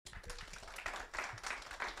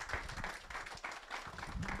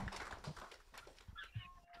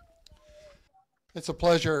It's a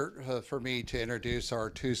pleasure for me to introduce our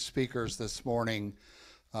two speakers this morning.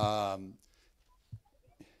 Um,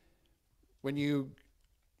 when you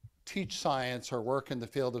teach science or work in the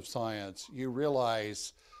field of science, you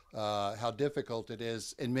realize how difficult it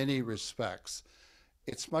is in many respects.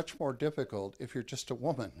 It's much more difficult if you're just a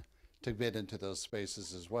woman to get into those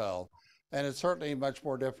spaces as well. And it's certainly much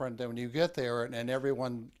more different than when you get there and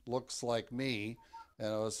everyone looks like me. You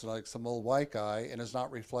know, it's like some old white guy and is not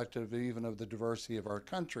reflective even of the diversity of our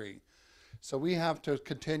country. So we have to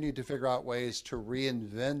continue to figure out ways to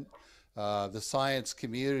reinvent the science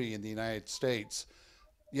community in the United States.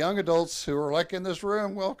 Young adults who are like in this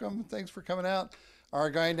room, welcome, thanks for coming out, are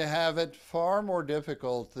going to have it far more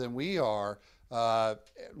difficult than we are uh,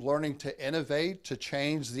 learning to innovate, to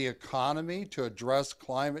change the economy, to address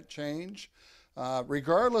climate change.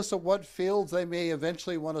 Regardless of what fields they may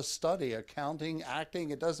eventually want to study, accounting, acting,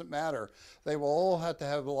 it doesn't matter. They will all have to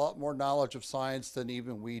have a lot more knowledge of science than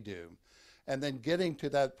even we do. And then getting to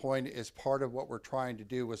that point is part of what we're trying to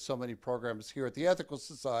do with so many programs here at the Ethical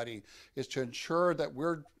Society, is to ensure that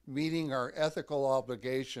we're meeting our ethical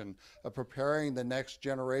obligation of preparing the next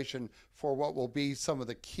generation for what will be some of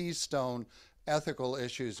the keystone ethical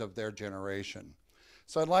issues of their generation.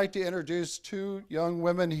 So I'd like to introduce two young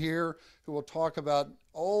women here who will talk about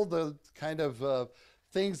all the kind of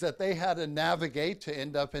things that they had to navigate to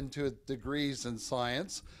end up into degrees in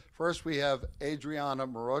science. First, we have Adriana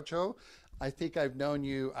Morocho. I think I've known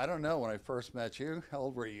you, I don't know when I first met you. How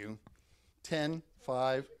old were you? 10,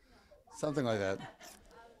 5, something like that.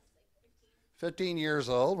 15 years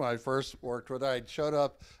old when I first worked with her. I showed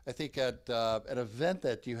up, I think, at an event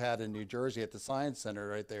that you had in New Jersey at the Science Center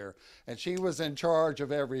right there. And she was in charge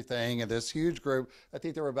of everything. And this huge group, I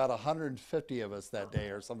think there were about 150 of us that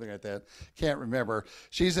day or something like that. Can't remember.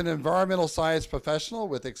 She's an environmental science professional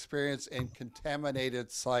with experience in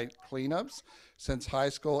contaminated site cleanups. Since high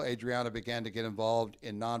school, Adriana began to get involved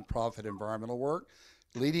in nonprofit environmental work,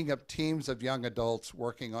 leading up teams of young adults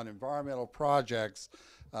working on environmental projects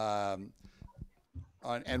um,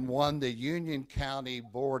 and won the Union County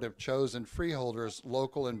Board of Chosen Freeholders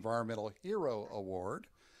Local Environmental Hero Award.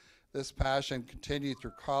 This passion continued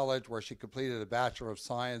through college, where she completed a Bachelor of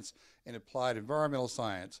Science in Applied Environmental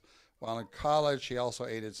Science. While in college, she also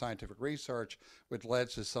aided scientific research, which led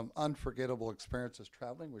to some unforgettable experiences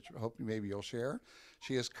traveling, which I hope maybe you'll share.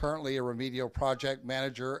 She is currently a remedial project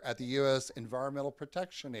manager at the U.S. Environmental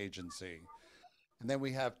Protection Agency. And then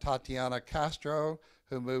we have Tatiana Castro,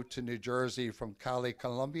 who moved to New Jersey from Cali,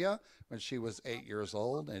 Colombia, when she was 8 years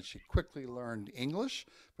old. And she quickly learned English,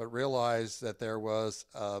 but realized that there was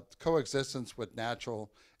a coexistence with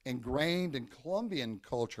natural, ingrained in Colombian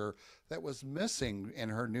culture that was missing in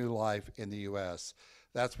her new life in the US.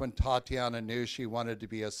 That's when Tatiana knew she wanted to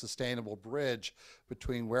be a sustainable bridge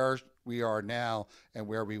between where we are now and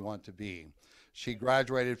where we want to be. She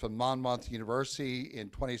graduated from Monmouth University in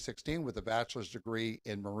 2016 with a bachelor's degree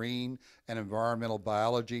in marine and environmental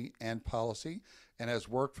biology and policy, and has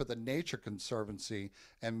worked for the Nature Conservancy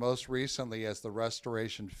and most recently as the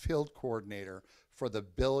restoration field coordinator for the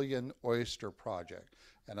Billion Oyster Project.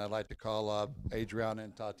 And I'd like to call up Adriana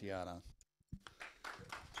and Tatiana.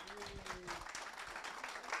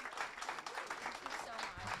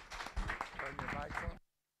 Turn your mics on.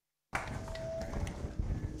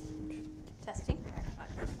 Testing.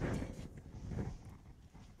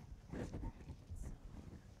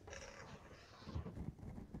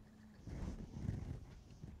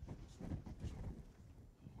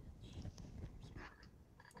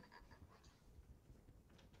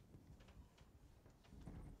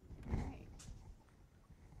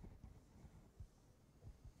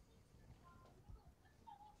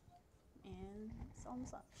 And it's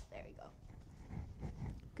almost up. There we go.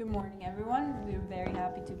 Good morning, everyone. We're very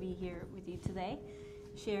happy to be here with you today,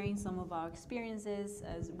 sharing some of our experiences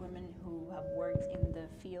as women who have worked in the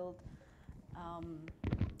field um,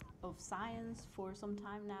 of science for some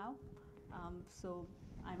time now. So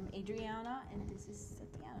I'm Adriana, and this is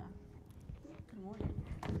Tatiana. Good morning.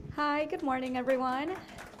 Hi, good morning, everyone.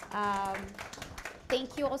 Um,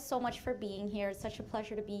 Thank you all so much for being here. It's such a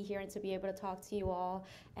pleasure to be here and to be able to talk to you all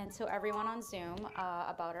and to everyone on Zoom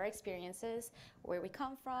about our experiences, where we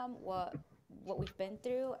come from, what we've been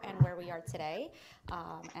through, and where we are today.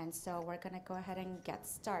 And so we're going to go ahead and get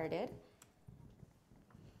started.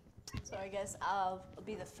 So I guess I'll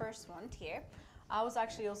be the first one here. I was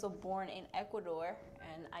actually also born in Ecuador,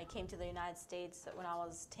 and I came to the United States when I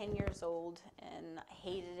was 10 years old and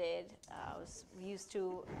hated it. I was used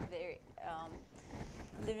to very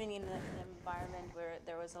living in an environment where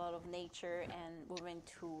there was a lot of nature, and we went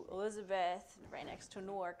to Elizabeth, right next to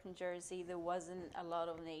Newark, New Jersey. There wasn't a lot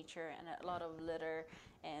of nature and a lot of litter,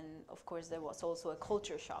 and of course there was also a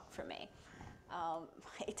culture shock for me.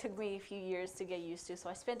 It took me a few years to get used to, so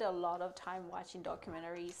I spent a lot of time watching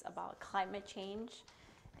documentaries about climate change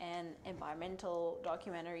and environmental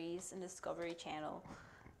documentaries in Discovery Channel.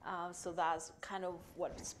 So that's kind of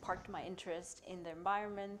what sparked my interest in the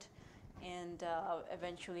environment. And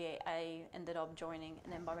eventually I ended up joining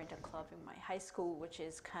an environmental club in my high school, which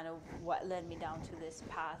is kind of what led me down to this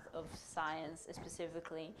path of science,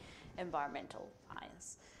 specifically environmental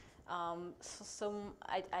science.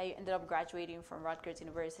 I ended up graduating from Rutgers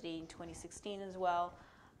University in 2016 as well,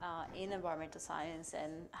 in environmental science,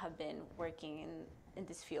 and have been working in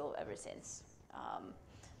this field ever since.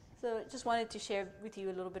 So just wanted to share with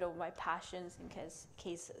you a little bit of my passions in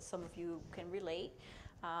case some of you can relate.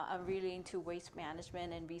 I'm really into waste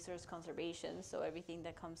management and resource conservation, so everything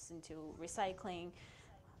that comes into recycling,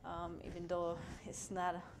 even though it's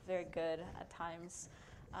not very good at times.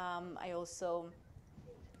 I also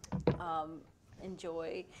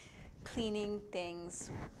enjoy cleaning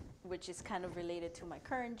things, which is kind of related to my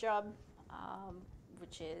current job,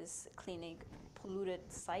 which is cleaning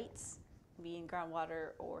polluted sites, being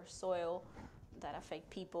groundwater or soil that affect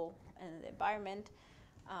people and the environment.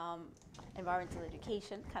 Environmental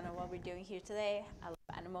education, kind of what we're doing here today. I love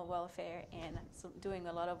animal welfare, and so doing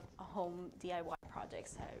a lot of home DIY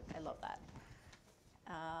projects. I love that.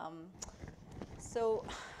 So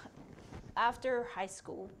after high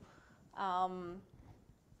school, I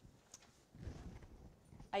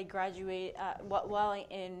graduated, while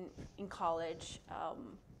in college,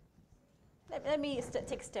 let me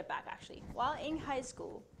take a step back actually. While in high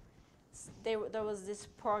school, there was this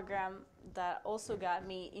program that also got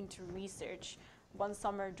me into research. One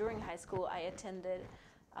summer during high school, I attended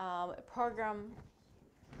a program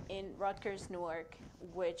in Rutgers, Newark,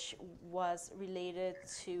 which was related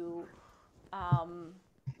to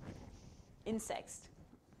insects.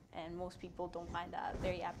 And most people don't find that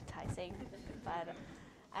very appetizing. But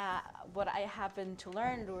what I happened to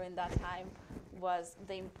learn during that time was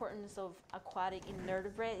the importance of aquatic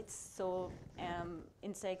invertebrates, so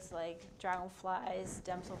insects like dragonflies,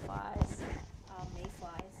 damselflies,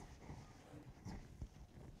 mayflies.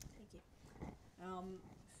 Thank you.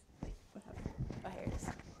 Wait, what happened? Oh, here it is.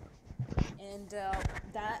 And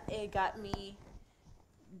that it got me.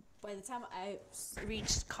 By the time I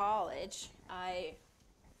reached college, I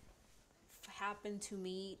happened to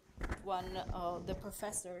meet one of the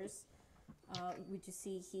professors, which you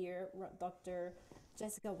see here, Dr.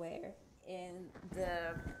 Jessica Ware, in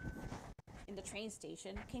the train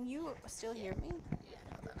station. Can you still hear me? Yeah,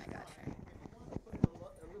 hold on, I got you. Put it a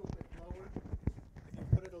little bit lower. If you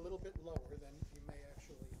put it a little bit lower, then you may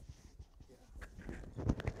actually, yeah.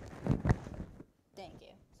 Thank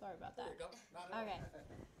you. Sorry about that. There you go. Not at all. Okay.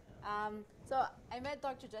 So I met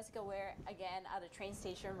Dr. Jessica Ware again at a train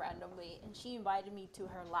station randomly, and she invited me to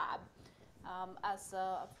her lab. As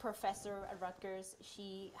a professor at Rutgers,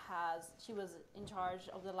 she was in charge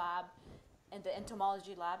of the lab, and the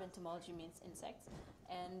entomology lab. Entomology means insects,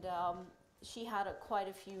 and she had quite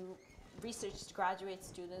a few research graduate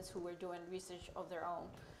students who were doing research of their own.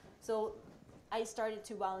 So I started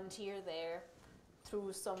to volunteer there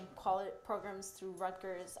through some college programs through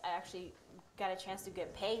Rutgers. I actually got a chance to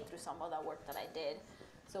get paid through some of that work that I did.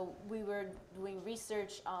 So we were doing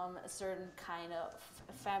research on a certain kind of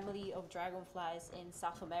family of dragonflies in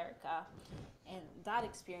South America. And that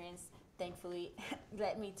experience, thankfully,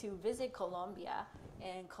 led me to visit Colombia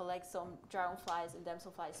and collect some dragonflies and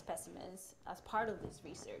damselfly specimens as part of this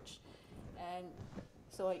research. And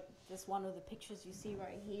so this one of the pictures you see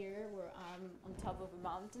right here, where I'm on top of a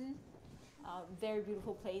mountain. Very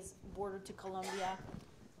beautiful place, bordered to Colombia.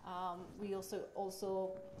 We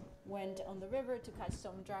also went on the river to catch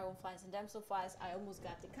some dragonflies and damselflies. I almost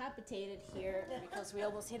got decapitated here because we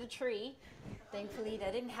almost hit a tree. Thankfully,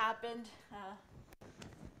 that didn't happen.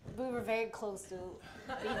 We were very close to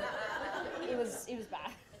being, it was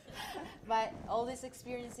bad. But all these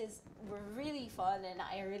experiences were really fun, and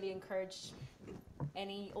I really encourage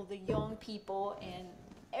any of the young people and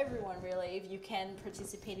everyone really, if you can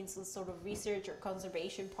participate in some sort of research or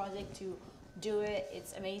conservation project, to do it.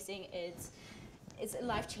 It's amazing. It's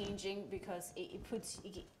life-changing because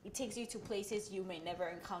it takes you to places you may never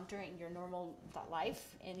encounter in your normal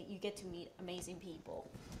life, and you get to meet amazing people.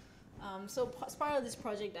 So as part of this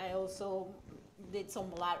project, I also did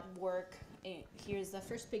some lab work. Here's the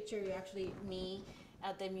first picture, actually me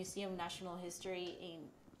at the Museum of Natural History in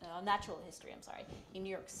New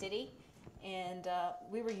York City. and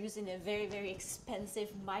we were using a very, very expensive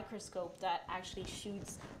microscope that actually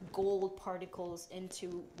shoots gold particles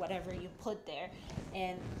into whatever you put there,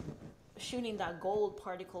 and shooting that gold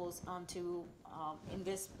particles onto, in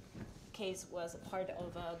this case was a part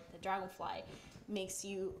of the dragonfly,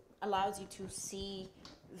 allows you to see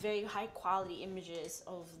very high quality images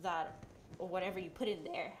of that, or whatever you put in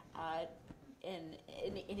there, and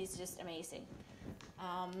it is just amazing.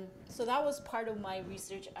 So that was part of my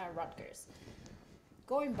research at Rutgers.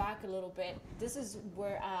 Going back a little bit, this is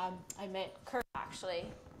where I met Kurt, actually.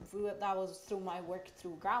 That was through my work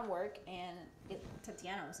through groundwork, and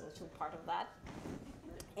Tatiana was also part of that.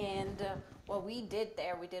 And what we did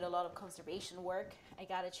there, we did a lot of conservation work. I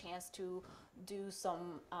got a chance to do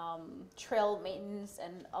some trail maintenance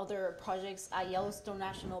and other projects at Yellowstone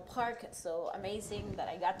National Park. So amazing that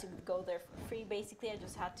I got to go there for free. Basically, I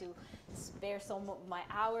just had to spare some of my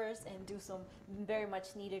hours and do some very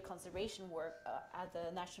much needed conservation work at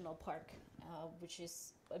the national park, which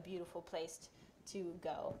is a beautiful place to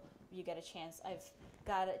go. You get a chance. I've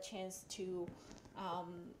got a chance to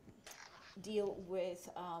deal with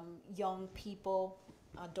young people,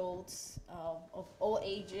 adults of all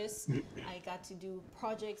ages. I got to do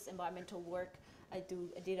projects, environmental work. I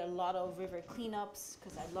did a lot of river cleanups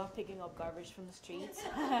because I love picking up garbage from the streets.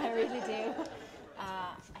 I really do.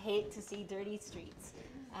 I hate to see dirty streets.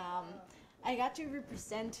 I got to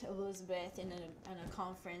represent Elizabeth in a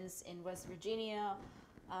conference in West Virginia.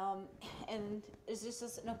 And it's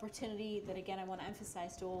just an opportunity that, again, I want to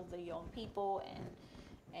emphasize to all the young people and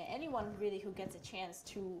anyone really who gets a chance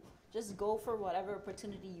to just go for whatever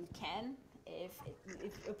opportunity you can. If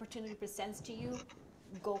opportunity presents to you,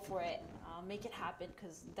 go for it. Make it happen,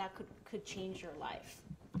 because that could change your life.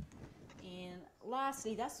 And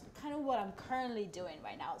lastly, that's kind of what I'm currently doing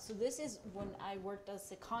right now. So this is when I worked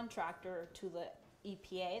as a contractor to the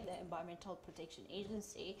EPA, the Environmental Protection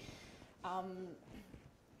Agency.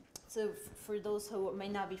 So for those who may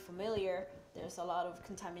not be familiar, there's a lot of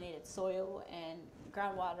contaminated soil and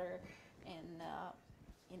groundwater and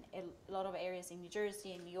in a lot of areas in New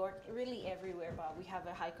Jersey and New York, really everywhere, but we have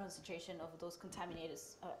a high concentration of those contaminated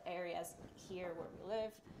areas here where we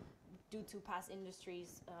live due to past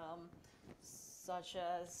industries such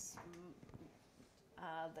as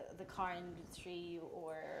the car industry,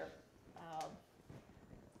 or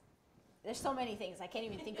there's so many things. I can't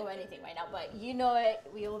even think of anything right now, but you know it.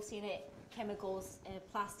 We all have seen it. Chemicals,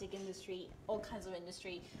 plastic industry, all kinds of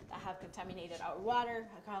industry that have contaminated our water,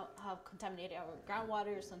 have contaminated our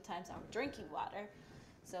groundwater, sometimes our drinking water.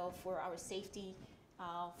 So for our safety,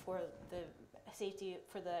 for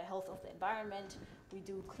the health of the environment, we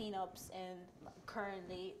do cleanups, and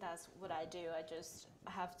currently that's what I do.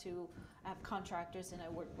 I have contractors and I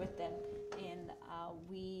work with them, and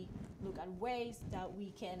we look at ways that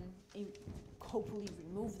we can hopefully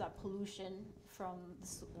remove that pollution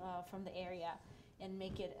from the area and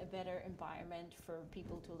make it a better environment for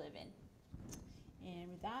people to live in. And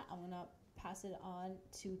with that, I'm gonna pass it on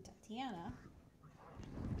to Tatiana.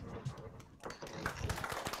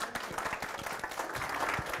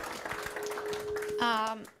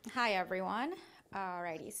 Hi everyone.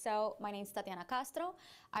 Alrighty, so my name is Tatiana Castro.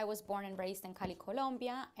 I was born and raised in Cali,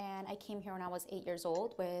 Colombia, and I came here when I was 8 years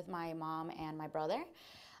old with my mom and my brother.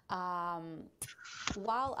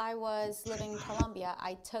 While I was living in Colombia,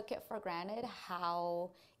 I took it for granted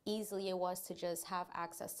how easily it was to just have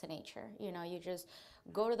access to nature. You know, you just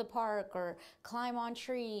go to the park or climb on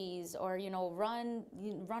trees, or, you know, run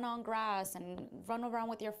on grass and run around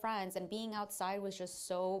with your friends, and being outside was just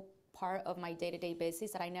so part of my day-to-day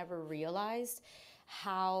basis that I never realized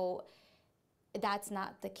how that's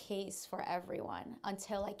not the case for everyone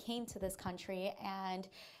until I came to this country, and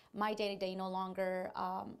my day-to-day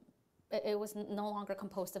it was no longer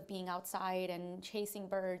composed of being outside and chasing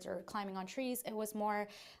birds or climbing on trees. It was more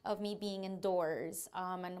of me being indoors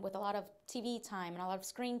and with a lot of TV time and a lot of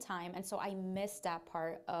screen time. And so I missed that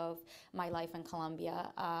part of my life in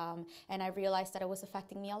Colombia. And I realized that it was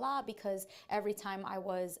affecting me a lot, because every time I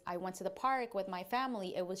went to the park with my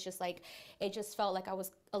family, it was just like, it just felt like I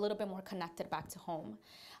was a little bit more connected back to home.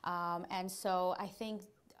 And so I think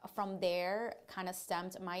from there kind of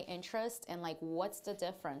stemmed my interest in, like, what's the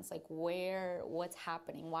difference, like what's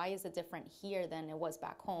happening, why is it different here than it was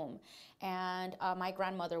back home. And my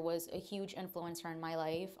grandmother was a huge influencer in my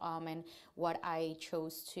life, and what I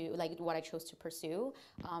chose to pursue.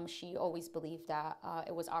 She always believed that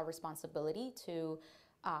it was our responsibility to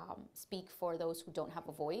speak for those who don't have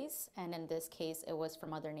a voice. And in this case, it was for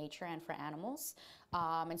Mother Nature and for animals.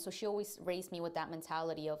 And so she always raised me with that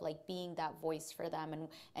mentality of like being that voice for them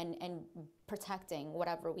and protecting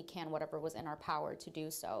whatever we can, whatever was in our power to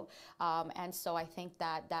do so. And so I think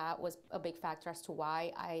that that was a big factor as to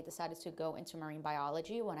why I decided to go into marine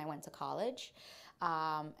biology when I went to college.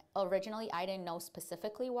 Originally, I didn't know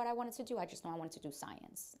specifically what I wanted to do. I just know I wanted to do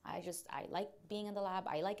science. I like being in the lab.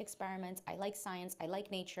 I like experiments. I like science. I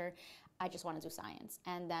like nature. I just want to do science.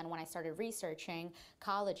 And then when I started researching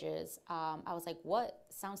colleges, I was like, what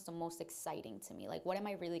sounds the most exciting to me? Like, what am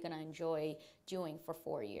I really going to enjoy doing for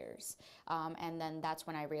 4 years? And then that's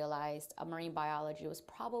when I realized marine biology was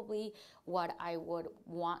probably what I would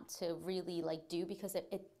want to really like do, because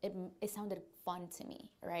it sounded fun to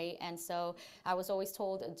me, right? And so I was always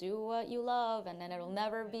told, do what you love, and then it'll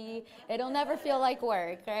never feel like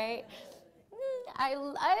work, right?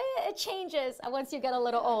 It changes once you get a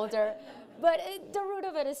little older, but the root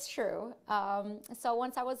of it is true. So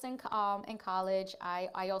once I was in college,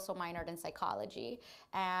 I also minored in psychology,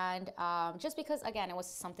 and just because, again, it was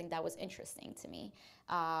something that was interesting to me.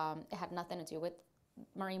 It had nothing to do with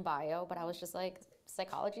marine bio, but I was just like,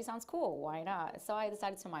 psychology sounds cool, why not? So I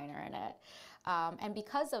decided to minor in it. And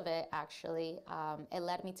because of it, actually, it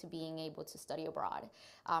led me to being able to study abroad.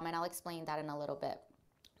 And I'll explain that in a little bit.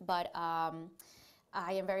 But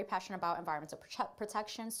I am very passionate about environmental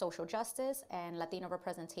protection, social justice, and Latino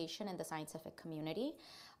representation in the scientific community,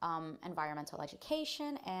 environmental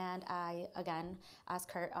education, and I, again, as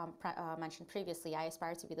Kurt mentioned previously, I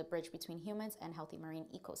aspire to be the bridge between humans and healthy marine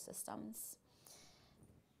ecosystems.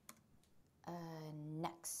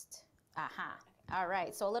 Next. All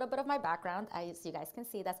right, so a little bit of my background. As you guys can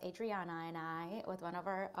see, that's Adriana and I with one of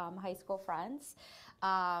our high school friends.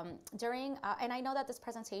 And I know that this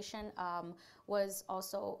presentation was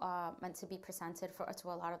also meant to be presented to a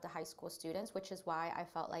lot of the high school students, which is why I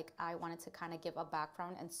felt like I wanted to kind of give a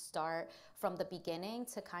background and start from the beginning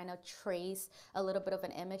to kind of trace a little bit of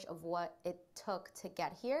an image of what it took to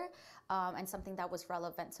get here, and something that was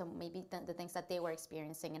relevant to maybe the things that they were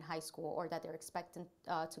experiencing in high school, or that they're expecting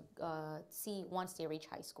to see once they reach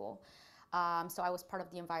high school. So I was part of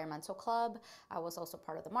the environmental club. I was also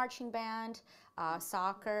part of the marching band,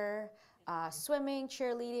 soccer, swimming,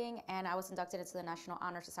 cheerleading, and I was inducted into the National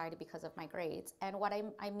Honor Society because of my grades. And what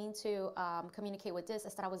I mean to communicate with this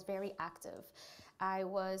is that I was very active. I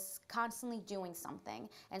was constantly doing something,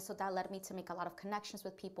 and so that led me to make a lot of connections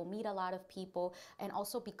with people, meet a lot of people, and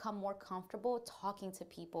also become more comfortable talking to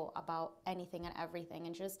people about anything and everything,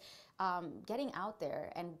 and just getting out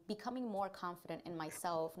there and becoming more confident in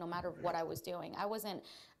myself no matter what I was doing. I wasn't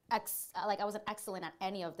excellent at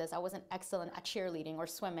any of this. I wasn't excellent at cheerleading or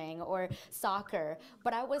swimming or soccer,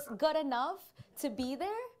 but I was good enough to be there.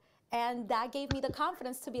 And that gave me the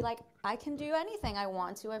confidence to be like, I can do anything I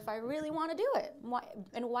want to if I really want to do it.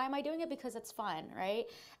 And why am I doing it? Because it's fun, right?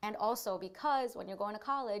 And also because when you're going to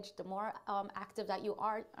college, the more active that you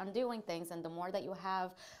are on doing things, and the more that you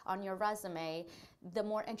have on your resume, the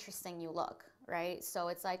more interesting you look, right? So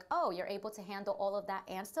it's like, oh, you're able to handle all of that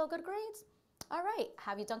and still good grades? All right,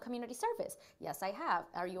 have you done community service? Yes, I have.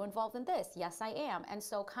 Are you involved in this? Yes, I am. And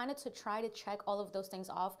so kind of to try to check all of those things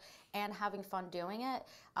off and having fun doing it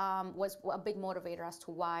was a big motivator as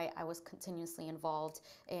to why I was continuously involved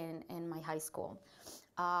in my high school.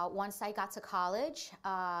 Once I got to college,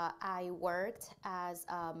 I worked as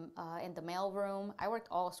in the mailroom. I worked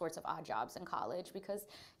all sorts of odd jobs in college because,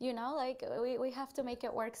 you know, like we have to make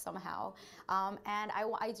it work somehow. And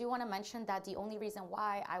I do want to mention that the only reason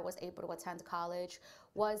why I was able to attend college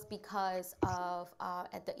was because of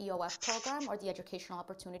the EOF program, or the Educational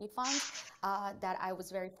Opportunity Fund, that I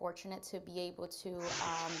was very fortunate to be able to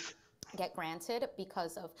get granted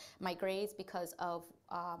because of my grades, because of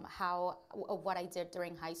what I did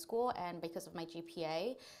during high school, and because of my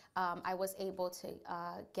GPA. I was able to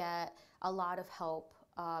get a lot of help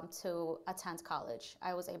to attend college.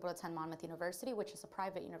 I was able to attend Monmouth University, which is a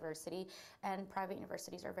private university, and private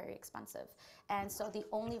universities are very expensive. And so the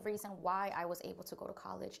only reason why I was able to go to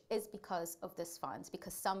college is because of this fund,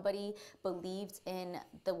 because somebody believed in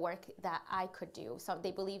the work that I could do. So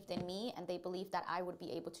they believed in me, and they believed that I would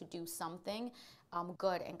be able to do something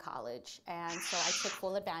good in college. And so I took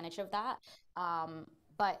full advantage of that.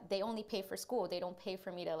 But they only pay for school. They don't pay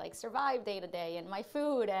for me to like survive day to day, and my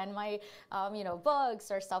food and my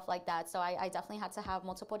books or stuff like that. So I definitely had to have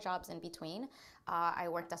multiple jobs in between. I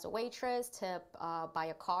worked as a waitress to buy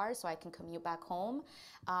a car so I can commute back home,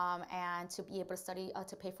 and to be able to study,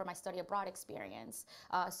 to pay for my study abroad experience.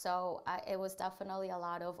 So it was definitely a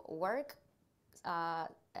lot of work,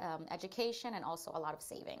 education and also a lot of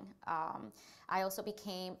saving. I also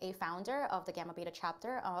became a founder of the Gamma Beta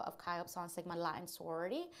chapter of Chi Upsilon Sigma Latin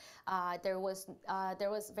sorority. There was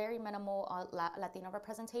very minimal Latino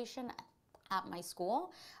representation at my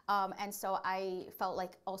school. And so I felt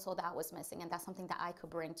like also that was missing, and that's something that I could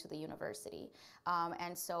bring to the university.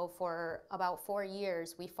 And so for about 4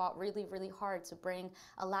 years, we fought really, really hard to bring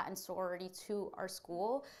a Latin sorority to our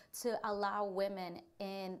school to allow women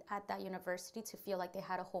at that university to feel like they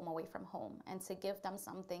had a home away from home, and to give them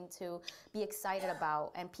something to be excited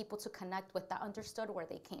about, and people to connect with that understood where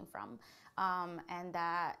they came from. And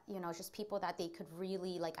that, just people that they could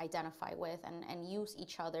really like identify with and use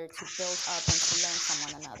each other to build up and to learn from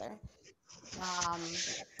one another.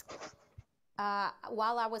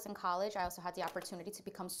 While I was in college, I also had the opportunity to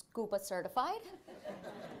become scuba certified.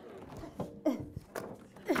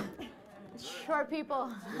 Short people.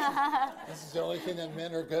 This is the only thing that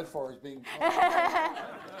men are good for, is being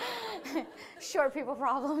Short people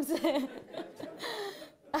problems.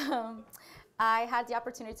 I had the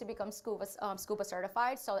opportunity to become scuba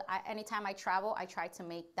certified. So anytime I travel, I try to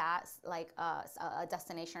make that like a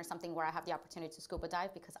destination or something where I have the opportunity to scuba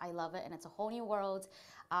dive, because I love it and it's a whole new world.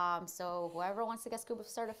 So whoever wants to get scuba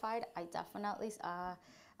certified, I definitely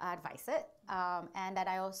advise it. And that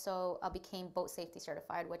I also became boat safety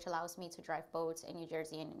certified, which allows me to drive boats in New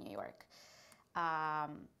Jersey and in New York.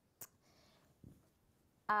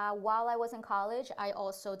 While I was in college, I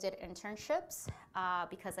also did internships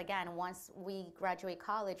because, again, once we graduate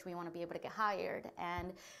college, we want to be able to get hired.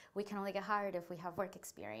 And we can only get hired if we have work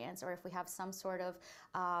experience, or if we have some sort of,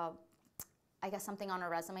 I guess, something on our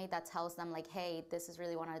resume that tells them, like, hey, this is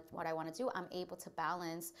really what I want to do. I'm able to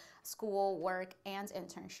balance school, work, and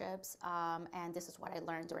internships. And this is what I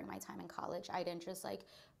learned during my time in college. I didn't just, like,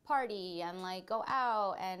 party and like go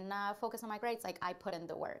out and focus on my grades. Like, I put in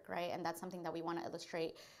the work, right? And that's something that we want to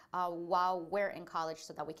illustrate while we're in college,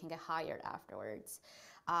 so that we can get hired afterwards.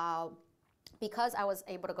 Because I was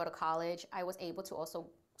able to go to college, I was able to also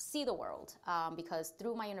see the world, because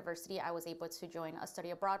through my university, I was able to join a study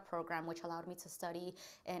abroad program, which allowed me to study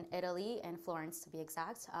in Italy, in Florence to be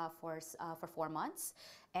exact, for 4 months.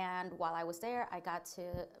 And while I was there, I got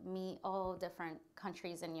to meet all different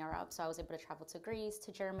countries in Europe. So I was able to travel to Greece,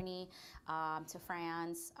 to Germany, to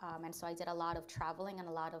France. And so I did a lot of traveling and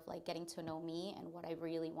a lot of like getting to know me and what I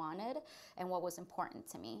really wanted and what was important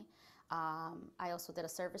to me. I also did a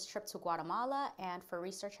service trip to Guatemala, and for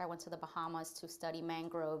research, I went to the Bahamas to study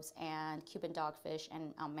mangroves and Cuban dogfish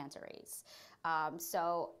and manta rays.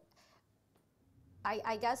 So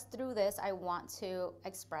I guess through this, I want to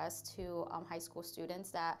express to high school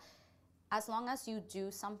students that as long as you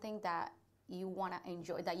do something that you want to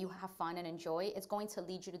enjoy, that you have fun and enjoy, it's going to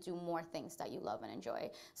lead you to do more things that you love and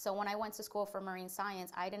enjoy. So when I went to school for marine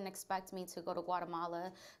science, I didn't expect me to go to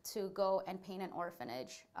Guatemala to go and paint an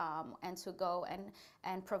orphanage, and to go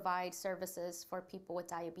and provide services for people with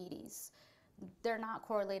diabetes. They're not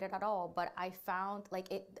correlated at all, but I found like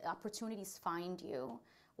opportunities find you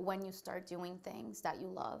when you start doing things that you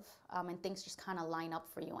love, and things just kind of line up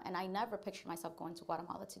for you. And I never pictured myself going to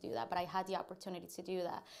Guatemala to do that, but I had the opportunity to do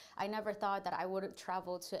that. I never thought that I would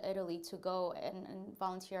travel to Italy to go and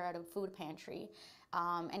volunteer at a food pantry.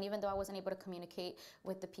 And even though I wasn't able to communicate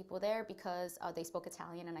with the people there because they spoke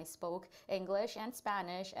Italian and I spoke English and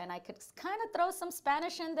Spanish, and I could kind of throw some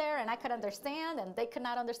Spanish in there and I could understand, and they could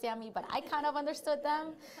not understand me, but I kind of understood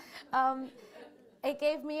them. It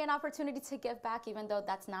gave me an opportunity to give back, even though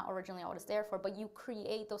that's not originally what I was there for. But you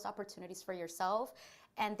create those opportunities for yourself,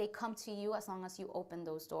 and they come to you as long as you open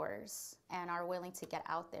those doors and are willing to get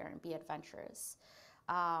out there and be adventurous.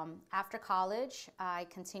 After college, I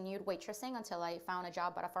continued waitressing until I found a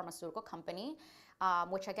job at a pharmaceutical company,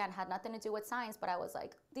 which again had nothing to do with science, but I was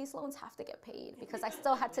like, these loans have to get paid, because I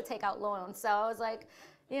still had to take out loans. So I was like,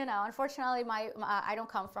 unfortunately, I don't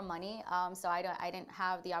come from money, so I didn't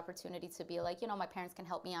have the opportunity to be like, my parents can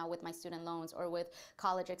help me out with my student loans or with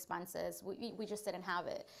college expenses. We just didn't have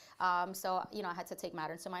it. So, I had to take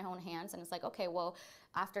matters into my own hands, and it's like, okay, well,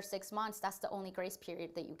 after 6 months, that's the only grace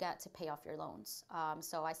period that you get to pay off your loans.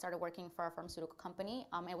 So I started working for a pharmaceutical company.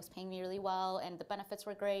 It was paying me really well, and the benefits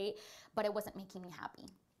were great, but it wasn't making me happy.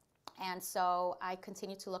 And so I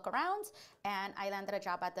continued to look around, and I landed a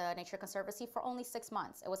job at the Nature Conservancy for only 6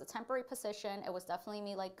 months. It was a temporary position. It was definitely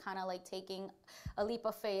me kind of taking a leap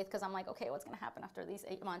of faith, because I'm like, okay, what's going to happen after these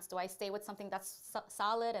 8 months? Do I stay with something that's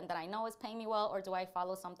solid and that I know is paying me well, or do I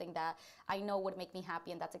follow something that I know would make me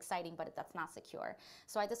happy and that's exciting, but that's not secure?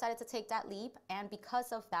 So I decided to take that leap, and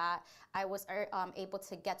because of that, I was able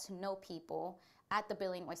to get to know people at the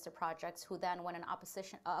Billion Oyster Project, who then, when a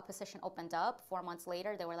position opened up 4 months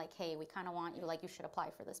later, they were like, hey, we kind of want you, like, you should apply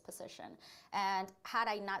for this position. And had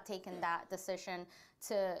I not taken that decision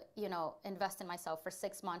to, you know, invest in myself for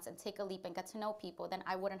 6 months and take a leap and get to know people, then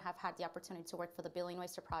I wouldn't have had the opportunity to work for the Billion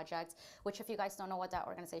Oyster Project, which, if you guys don't know what that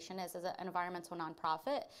organization is an environmental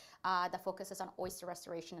nonprofit that focuses on oyster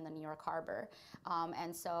restoration in the New York Harbor.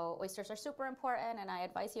 And so oysters are super important, and I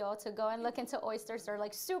advise you all to go and look into oysters. They're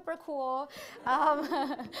like super cool.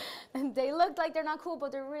 And they look like they're not cool,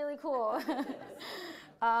 but they're really cool.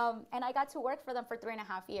 And I got to work for them for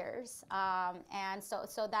 3.5 years. And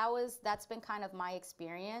so that's been kind of my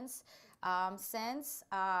experience. Since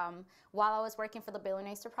while I was working for the Billion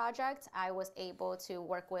Oyster Project, I was able to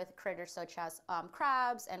work with critters such as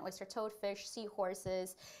crabs and oyster toadfish,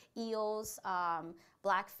 seahorses, eels,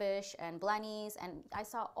 blackfish, and blennies, and I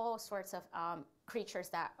saw all sorts of creatures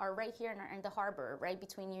that are right here in the harbor, right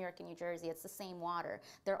between New York and New Jersey. It's the same water.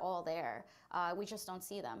 They're all there. We just don't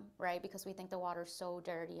see them, right? Because we think the water's so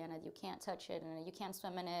dirty and you can't touch it and you can't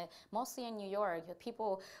swim in it. Mostly in New York,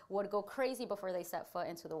 people would go crazy before they set foot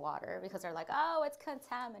into the water because they're like, oh, it's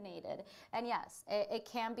contaminated. And yes, it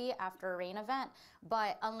can be after a rain event,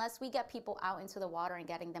 but unless we get people out into the water and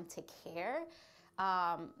getting them to care,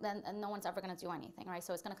 then no one's ever going to do anything, right?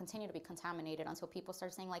 So it's going to continue to be contaminated until people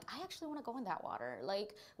start saying, like, I actually want to go in that water.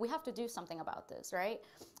 Like, we have to do something about this, right?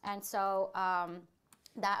 And so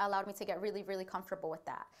that allowed me to get really, really comfortable with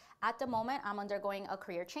that. At the moment, I'm undergoing a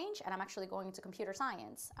career change, and I'm actually going into computer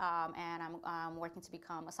science, and I'm working to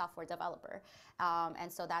become a software developer.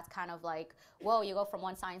 And so that's kind of like, whoa, you go from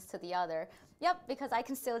one science to the other. Yep, because I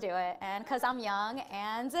can still do it, and because I'm young,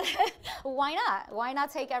 and why not? Why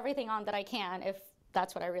not take everything on that I can if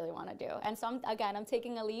that's what I really want to do? And so I'm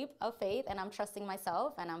taking a leap of faith, and I'm trusting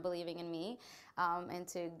myself, and I'm believing in me,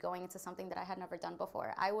 into going into something that I had never done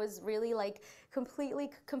before. I was really like completely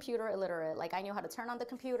computer illiterate. Like, I knew how to turn on the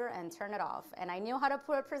computer and turn it off, and I knew how to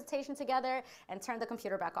put a presentation together and turn the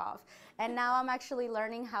computer back off. And now I'm actually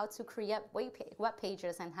learning how to create web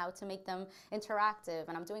pages and how to make them interactive,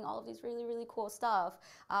 and I'm doing all of these really, really cool stuff.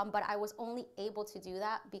 But I was only able to do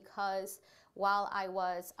that because while I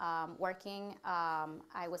was working,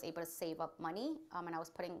 I was able to save up money, and I was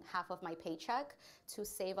putting half of my paycheck to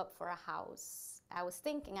save up for a house. I was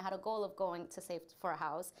thinking, I had a goal of going to save for a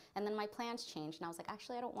house, and then my plans changed, and I was like,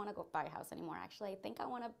 actually, I don't want to go buy a house anymore. Actually, I think I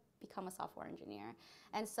want to become a software engineer.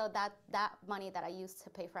 And so that money that I used to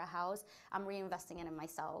pay for a house, I'm reinvesting it in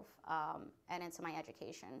myself and into my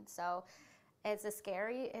education. So it's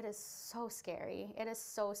scary. It is so scary. It is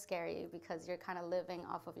so scary because you're kind of living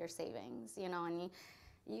off of your savings, you know, and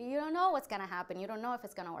you don't know what's going to happen. You don't know if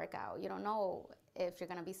it's going to work out. You don't know if you're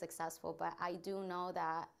going to be successful. But I do know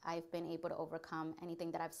that I've been able to overcome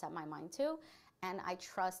anything that I've set my mind to. And I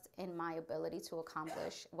trust in my ability to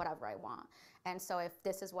accomplish whatever I want. And so if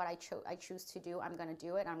this is what I choose to do, I'm going to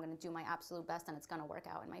do it. I'm going to do my absolute best, and it's going to work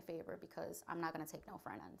out in my favor because I'm not going to take no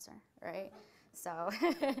for an answer, right? So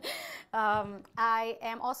I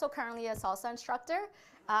am also currently a salsa instructor.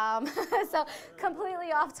 So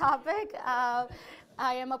completely off topic. I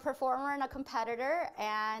am a performer and a competitor,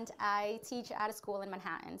 and I teach at a school in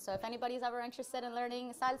Manhattan. So if anybody's ever interested in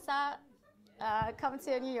learning salsa, come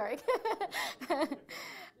to New York.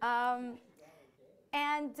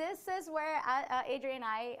 And this is where Adriana and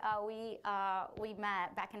I, we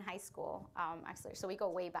met back in high school, actually. So we go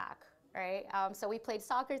way back, right? So we played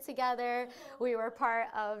soccer together. We were part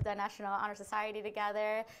of the National Honor Society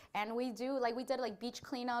together. And we did beach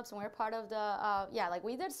cleanups, and we were part of the,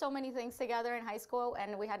 we did so many things together in high school,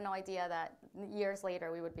 and we had no idea that years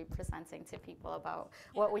later we would be presenting to people about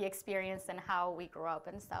what we experienced and how we grew up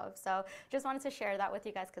and stuff. So just wanted to share that with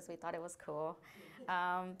you guys because we thought it was cool.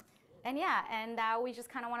 And now we just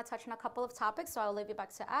kind of want to touch on a couple of topics, so I'll leave you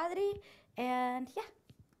back to Adri, and yeah.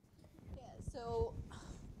 Yeah, so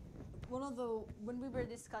when we were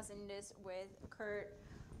discussing this with Kurt,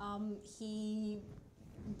 he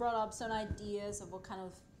brought up some ideas of what kind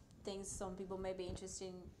of things some people may be interested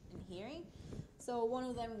in hearing. So one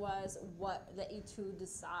of them was what led you to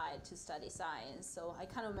decide to study science. So I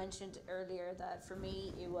kind of mentioned earlier that for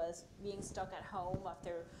me it was being stuck at home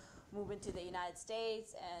after moving to the United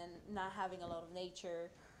States and not having a lot of nature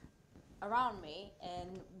around me,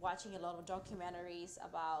 and watching a lot of documentaries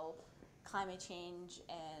about climate change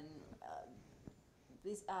and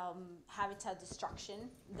this habitat destruction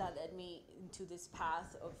that led me into this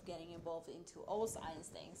path of getting involved into all science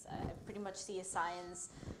things. I pretty much see a science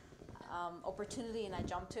opportunity, and I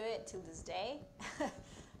jump to it till this day.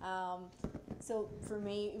 So for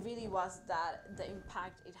me, it really was that the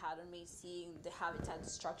impact it had on me, seeing the habitat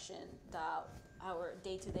destruction that our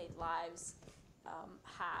day-to-day lives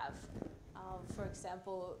have. For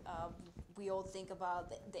example, we all think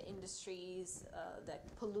about the industries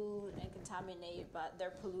that pollute and contaminate, but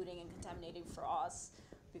they're polluting and contaminating for us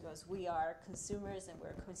because we are consumers and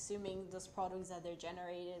we're consuming those products that they're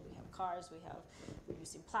generated. We have cars, we're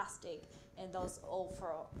using plastic, and those all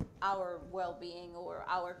for our well-being or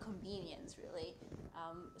our convenience, really.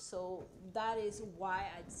 So that is why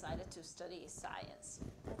I decided to study science.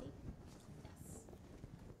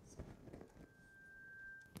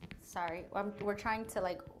 Sorry, we're trying to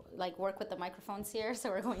like work with the microphones here, so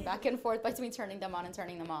we're going back and forth between turning them on and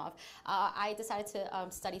turning them off. I decided to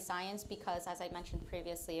study science because, as I mentioned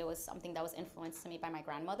previously, it was something that was influenced to me by my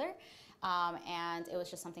grandmother, and it was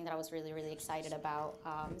just something that I was really, really excited about.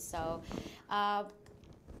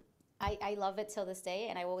 I love it till this day,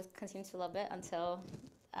 and I will continue to love it until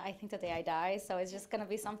I think the day I die. So it's just gonna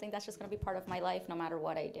be something that's just gonna be part of my life, no matter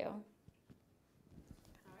what I do.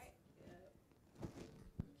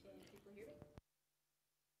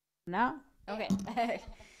 Now? Okay.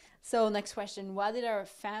 So next question, what did our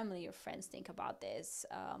family or friends think about this?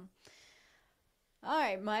 All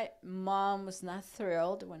right, my mom was not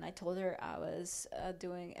thrilled when I told her I was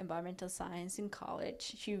doing environmental science in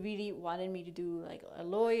college. She really wanted me to do like a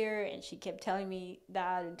lawyer, and she kept telling me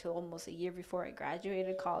that until almost a year before I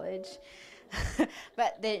graduated college.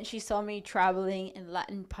 But then she saw me traveling, and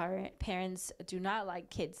Latin parents do not like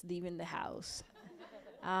kids leaving the house.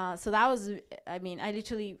 So that was, I mean, I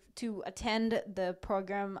literally, to attend the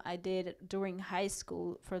program I did during high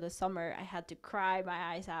school for the summer, I had to cry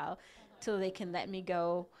my eyes out till they can let me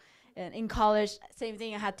go. And in college, same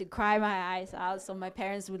thing, I had to cry my eyes out so my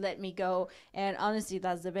parents would let me go. And honestly,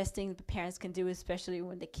 that's the best thing the parents can do, especially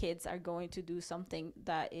when the kids are going to do something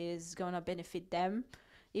that is going to benefit them,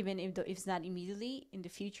 even if it's not immediately in the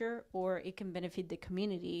future, or it can benefit the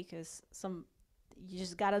community, because you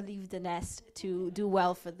just gotta leave the nest to do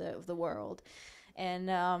well for the world. And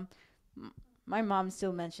my mom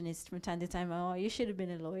still mentions it from time to time. Oh, you should have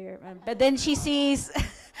been a lawyer. But then she sees,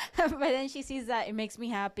 that it makes me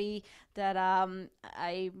happy that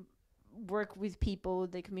I work with people,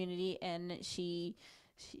 the community, and she's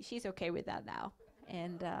okay with that now.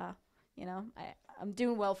 And I'm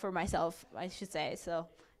doing well for myself, I should say. So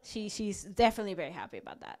she's definitely very happy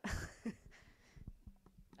about that.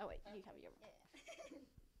 Oh wait, you have your.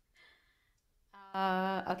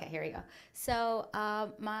 Okay, here we go. So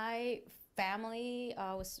my family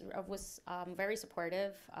was very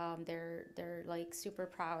supportive. They're like super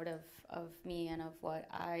proud of me and of what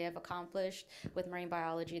I have accomplished with marine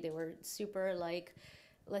biology. They were super like,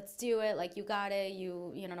 let's do it, like you got it,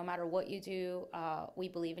 you know, no matter what you do, we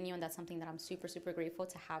believe in you. And that's something that I'm super, super grateful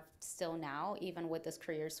to have still now, even with this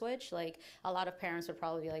career switch. Like a lot of parents would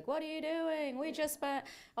probably be like, what are you doing? We just spent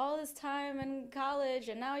all this time in college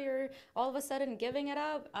and now you're all of a sudden giving it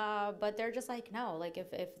up. But they're just like, no, like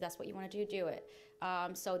if that's what you want to do it.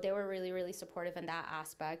 So they were really, really supportive in that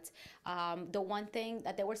aspect. The one thing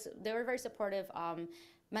that they were very supportive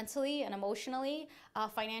mentally and emotionally,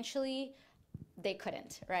 financially, they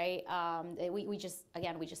couldn't, right? We just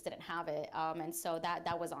didn't have it, and so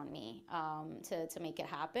that was on me to make it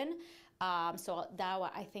happen. So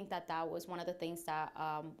I think that was one of the things that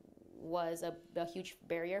was a huge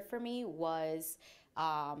barrier for me, was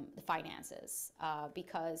the finances,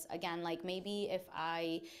 because again, like maybe if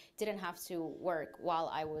I didn't have to work while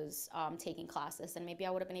I was taking classes, then maybe I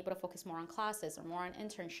would have been able to focus more on classes or more on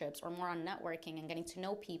internships or more on networking and getting to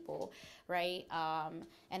know people, right?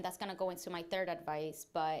 And that's gonna go into my third advice,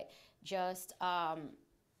 but just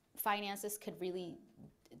finances can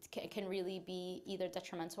really be either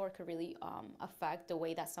detrimental or could really affect the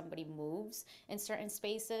way that somebody moves in certain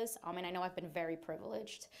spaces. And I know I've been very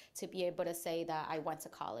privileged to be able to say that I went to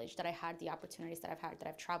college, that I had the opportunities that I've had, that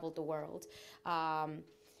I've traveled the world.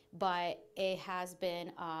 But it has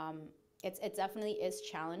been, it definitely is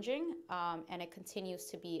challenging, and it continues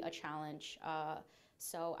to be a challenge.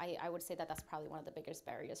 So I would say that that's probably one of the biggest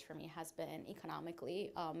barriers for me, has been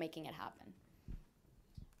economically making it happen.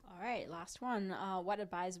 All right, last one. What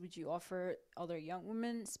advice would you offer other young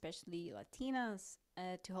women, especially Latinas,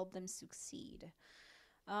 to help them succeed?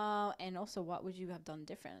 And also, what would you have done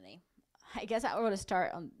differently? I guess I want to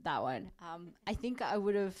start on that one. I think I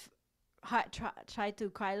would have tried to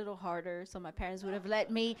cry a little harder, so my parents would have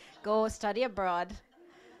let me go study abroad.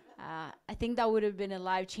 I think that would have been a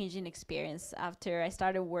life-changing experience. After I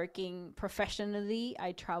started working professionally,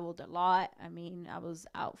 I traveled a lot. I mean, I was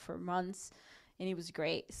out for months. And it was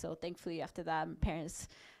great. So thankfully, after that, my parents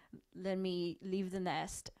let me leave the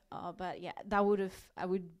nest. But yeah, I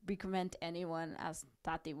would recommend anyone, as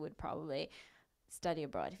Tati would probably, study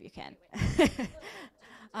abroad if you can.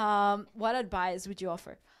 What advice would you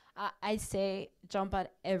offer? I say jump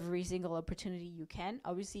at every single opportunity you can.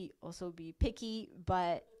 Obviously, also be picky,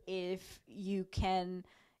 but if you can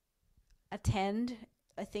attend,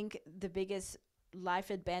 I think the biggest life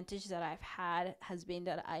advantage that I've had has been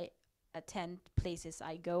that I attend places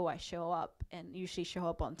I go, I show up, and usually show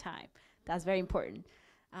up on time. That's very important.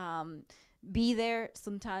 Be there,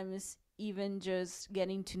 sometimes even just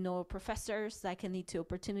getting to know professors that can lead to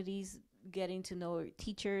opportunities, getting to know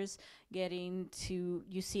teachers,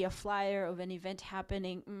 you see a flyer of an event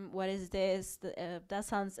happening, what is this? That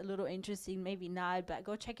sounds a little interesting, maybe not, but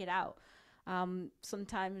go check it out.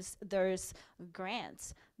 Sometimes there's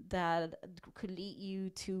grants that could lead you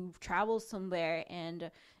to travel somewhere,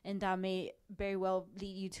 and that may very well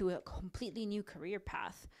lead you to a completely new career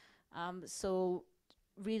path. So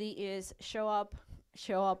really is show up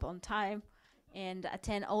on time, and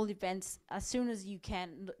attend all events as soon as you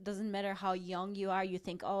can. Doesn't matter how young you are. You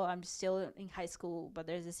think, oh, I'm still in high school, but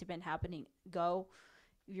there's this event happening. Go.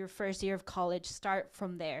 Your first year of college, start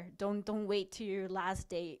from there. Don't wait to your last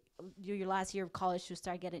day, your last year of college to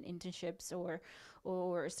start getting internships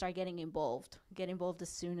or start getting involved. Get involved as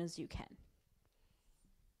soon as you can.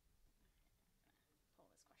 Pull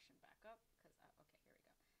this question back up because okay, here we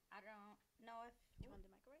go. I don't know if Do you want the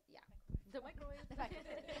microwave? yeah, the microwave.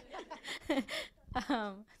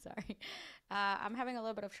 Sorry, I'm having a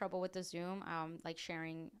little bit of trouble with the Zoom. Like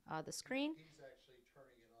sharing the screen. He's actually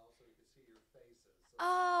turning it off so we can see your faces.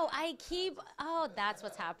 Oh, that's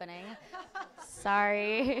what's happening.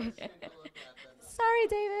 Sorry. Sorry,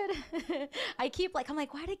 David. I'm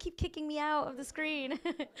like, why do they keep kicking me out of the screen?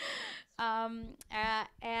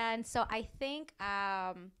 And so I think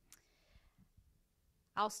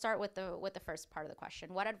I'll start with the first part of the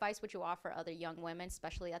question. What advice would you offer other young women,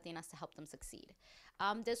 especially Latinas, to help them succeed?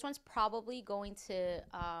 This one's probably going to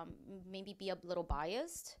maybe be a little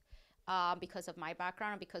biased because of my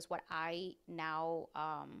background and because what are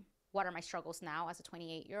my struggles now as a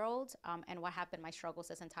 28-year-old and what have been my struggles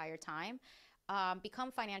this entire time.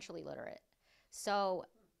 Become financially literate. So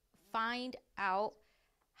find out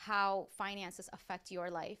how finances affect your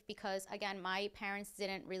life, because again, my parents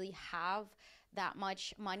didn't really have that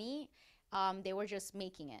much money. They were just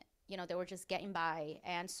making it, they were just getting by.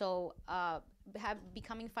 And so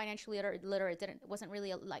becoming financially literate wasn't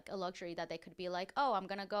really a luxury that they could be like, oh, I'm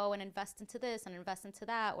gonna go and invest into this and invest into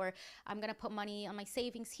that, or I'm gonna put money on my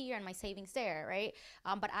savings here and my savings there, right?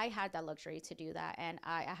 But I had that luxury to do that, and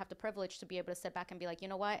I have the privilege to be able to sit back and be like, you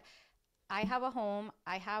know what? I have a home,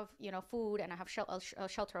 I have, food, and I have a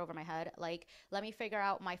shelter over my head. Like, let me figure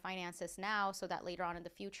out my finances now so that later on in the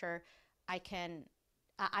future, I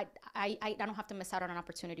don't have to miss out on an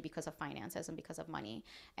opportunity because of finances and because of money.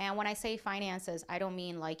 And when I say finances, I don't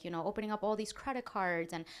mean like, opening up all these credit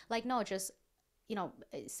cards and like, no, just,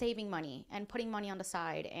 saving money and putting money on the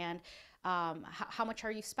side, and how much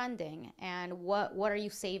are you spending, and what are you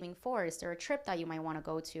saving for? Is there a trip that you might want to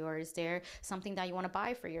go to, or is there something that you want to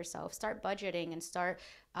buy for yourself? Start budgeting and start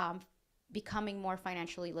becoming more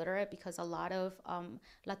financially literate, because a lot of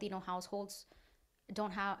Latino households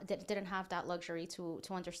didn't have that luxury to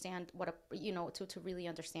understand to really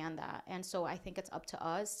understand that. And so I think it's up to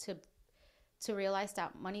us to realize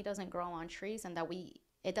that money doesn't grow on trees, and that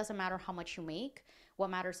it doesn't matter how much you make.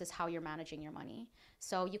 What matters is how you're managing your money.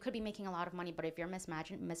 So you could be making a lot of money, but if you're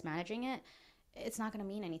mismanaging it, it's not going to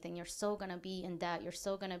mean anything. You're still going to be in debt. You're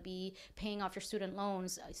still going to be paying off your student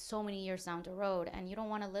loans so many years down the road. And you don't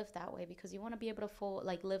want to live that way, because you want to be able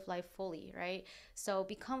to live life fully, right? So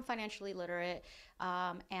become financially literate,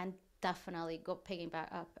 and definitely taking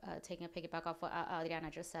a piggyback off what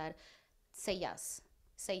Adriana just said. Say yes.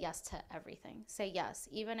 Say yes to everything. Say yes.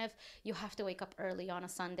 Even if you have to wake up early on a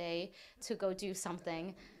Sunday to go do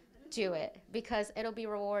something, do it, because it'll be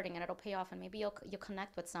rewarding and it'll pay off, and maybe you'll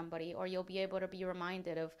connect with somebody, or you'll be able to be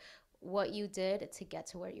reminded of what you did to get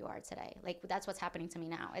to where you are today. Like, that's what's happening to me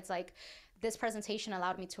now. It's like this presentation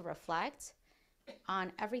allowed me to reflect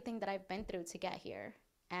on everything that I've been through to get here,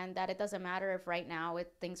 and that it doesn't matter if right now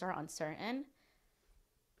things are uncertain.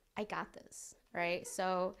 I got this, right?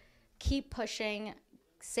 So keep pushing,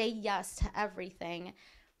 say yes to everything,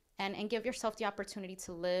 and give yourself the opportunity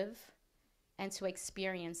to live and to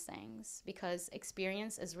experience things, because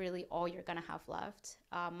experience is really all you're gonna have left.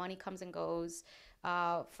 Money comes and goes,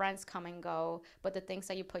 friends come and go, but the things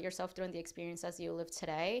that you put yourself through and the experiences you live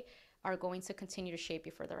today are going to continue to shape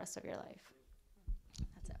you for the rest of your life.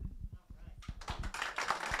 That's it.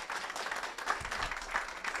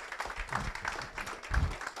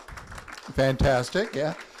 Fantastic,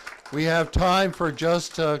 yeah. We have time for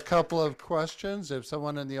just a couple of questions. If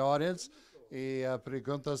someone in the audience y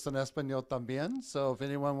preguntas en español también. So if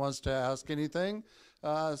anyone wants to ask anything,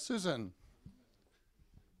 Susan.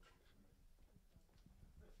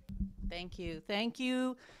 Thank you. Thank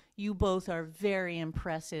you. You both are very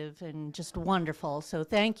impressive and just wonderful. So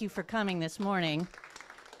thank you for coming this morning.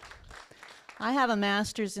 I have a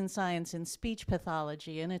master's in science in speech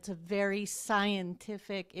pathology, and it was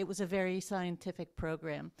a very scientific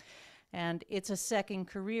program. And it's a second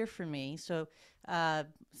career for me. So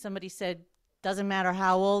somebody said, doesn't matter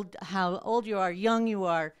how old you are, young you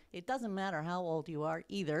are. It doesn't matter how old you are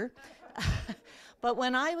either. But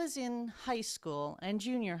when I was in high school and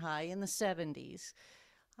junior high in the 70s,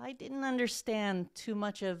 I didn't understand too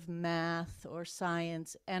much of math or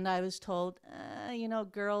science, and I was told,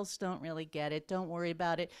 girls don't really get it, don't worry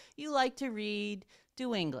about it. You like to read,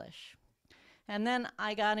 do English. And then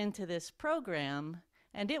I got into this program,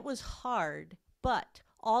 and it was hard, but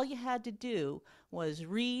all you had to do was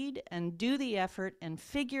read and do the effort and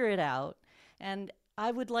figure it out. And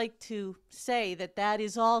I would like to say that that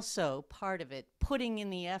is also part of it. Putting in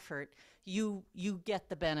the effort, you get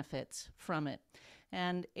the benefits from it.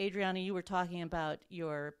 And Adriana, you were talking about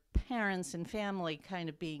your parents and family kind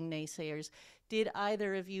of being naysayers. Did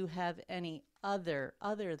either of you have any other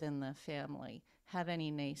than the family, have any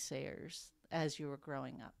naysayers as you were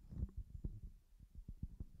growing up?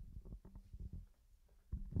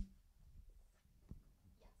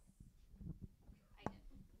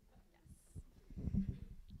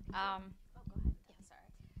 Go ahead.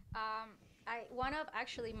 Yeah, sorry. One of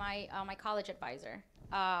actually my college advisor.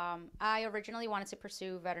 I originally wanted to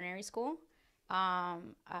pursue veterinary school.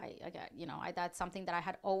 That's something that I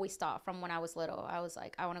had always thought from when I was little. I was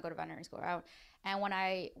like, I want to go to veterinary school. And when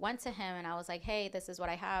I went to him and I was like, hey, this is what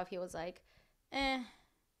I have, he was like, I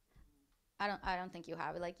don't think you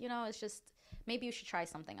have it. Like, it's just, maybe you should try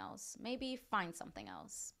something else. Maybe find something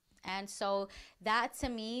else. And so that to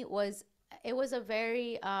me was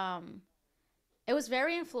very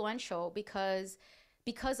influential because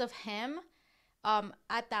of him.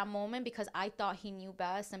 At that moment, because I thought he knew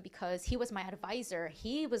best, and because he was my advisor,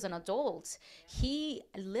 he was an adult. He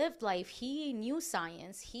lived life. He knew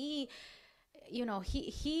science. He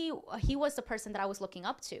was the person that I was looking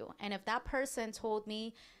up to. And if that person told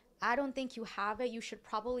me, I don't think you have it, you should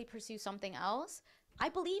probably pursue something else, I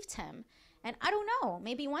believed him. And I don't know,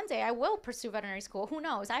 maybe one day I will pursue veterinary school. Who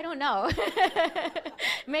knows? I don't know.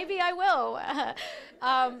 Maybe I will.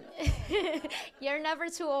 You're never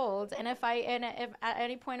too old. And if at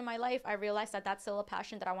any point in my life I realize that that's still a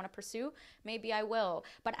passion that I want to pursue, maybe I will.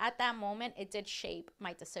 But at that moment, it did shape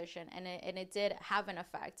my decision, and it did have an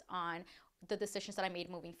effect on the decisions that I made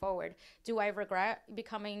moving forward. Do I regret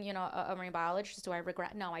becoming, a marine biologist? Do I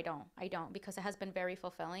regret? No, I don't, because it has been very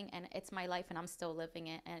fulfilling, and it's my life, and I'm still living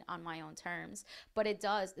it and on my own terms. But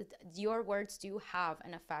your words do have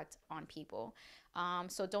an effect on people.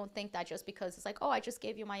 So don't think that just because it's like, oh, I just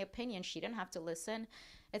gave you my opinion, she didn't have to listen.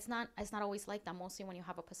 It's not always like that, mostly when you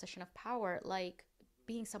have a position of power, like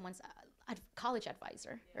being someone's college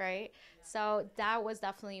advisor, right? So that was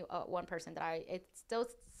definitely one person that it still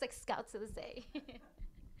sticks out to this day.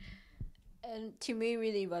 And to me,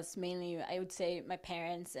 really was mainly, I would say, my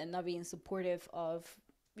parents and not being supportive of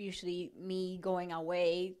usually me going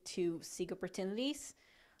away to seek opportunities.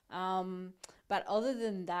 But other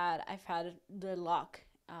than that, I've had the luck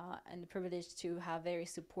and the privilege to have very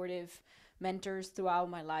supportive mentors throughout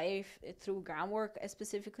my life, through groundwork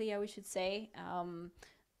specifically, I should say.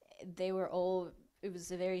 It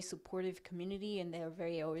was a very supportive community, and they were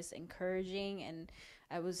very always encouraging. And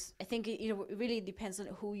I think it really depends on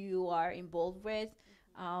who you are involved with,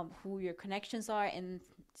 who your connections are. And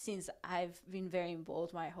since I've been very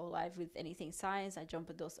involved my whole life with anything science, I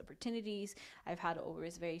jump at those opportunities. I've had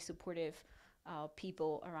always very supportive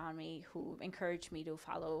people around me who encourage me to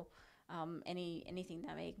follow anything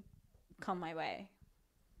that may come my way.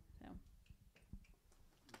 So.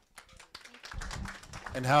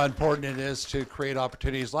 And how important it is to create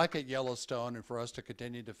opportunities like at Yellowstone, and for us to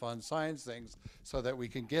continue to fund science things so that we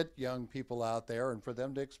can get young people out there and for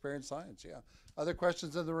them to experience science. Yeah. Other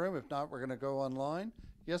questions in the room? If not, we're going to go online.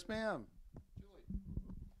 Yes, ma'am.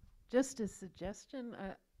 Just a suggestion.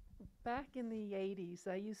 Back in the 80s,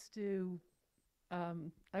 I used to,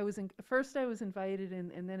 first I was invited,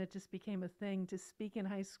 and then it just became a thing to speak in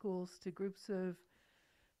high schools to groups of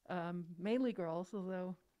mainly girls,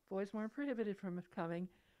 although boys weren't prohibited from coming,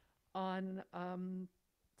 on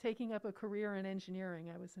taking up a career in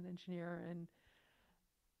engineering. I was an engineer, and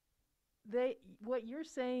what you're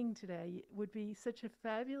saying today would be such a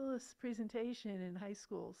fabulous presentation in high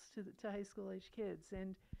schools to high school age kids.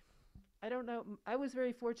 And I don't know. I was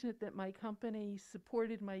very fortunate that my company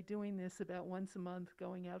supported my doing this about once a month,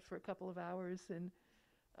 going out for a couple of hours and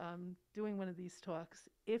doing one of these talks.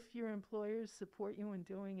 If your employers support you in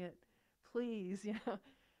doing it, please,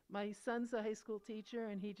 my son's a high school teacher,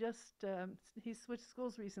 and he switched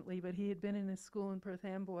schools recently, but he had been in a school in Perth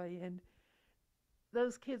Amboy, and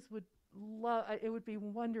those kids would love. It would be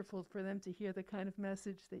wonderful for them to hear the kind of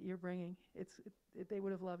message that you're bringing. They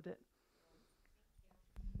would have loved it.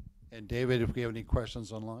 And David, if we have any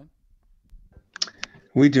questions online?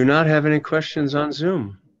 We do not have any questions on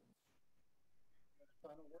Zoom.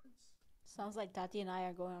 Sounds like Tati and I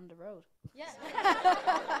are going on the road. Yeah.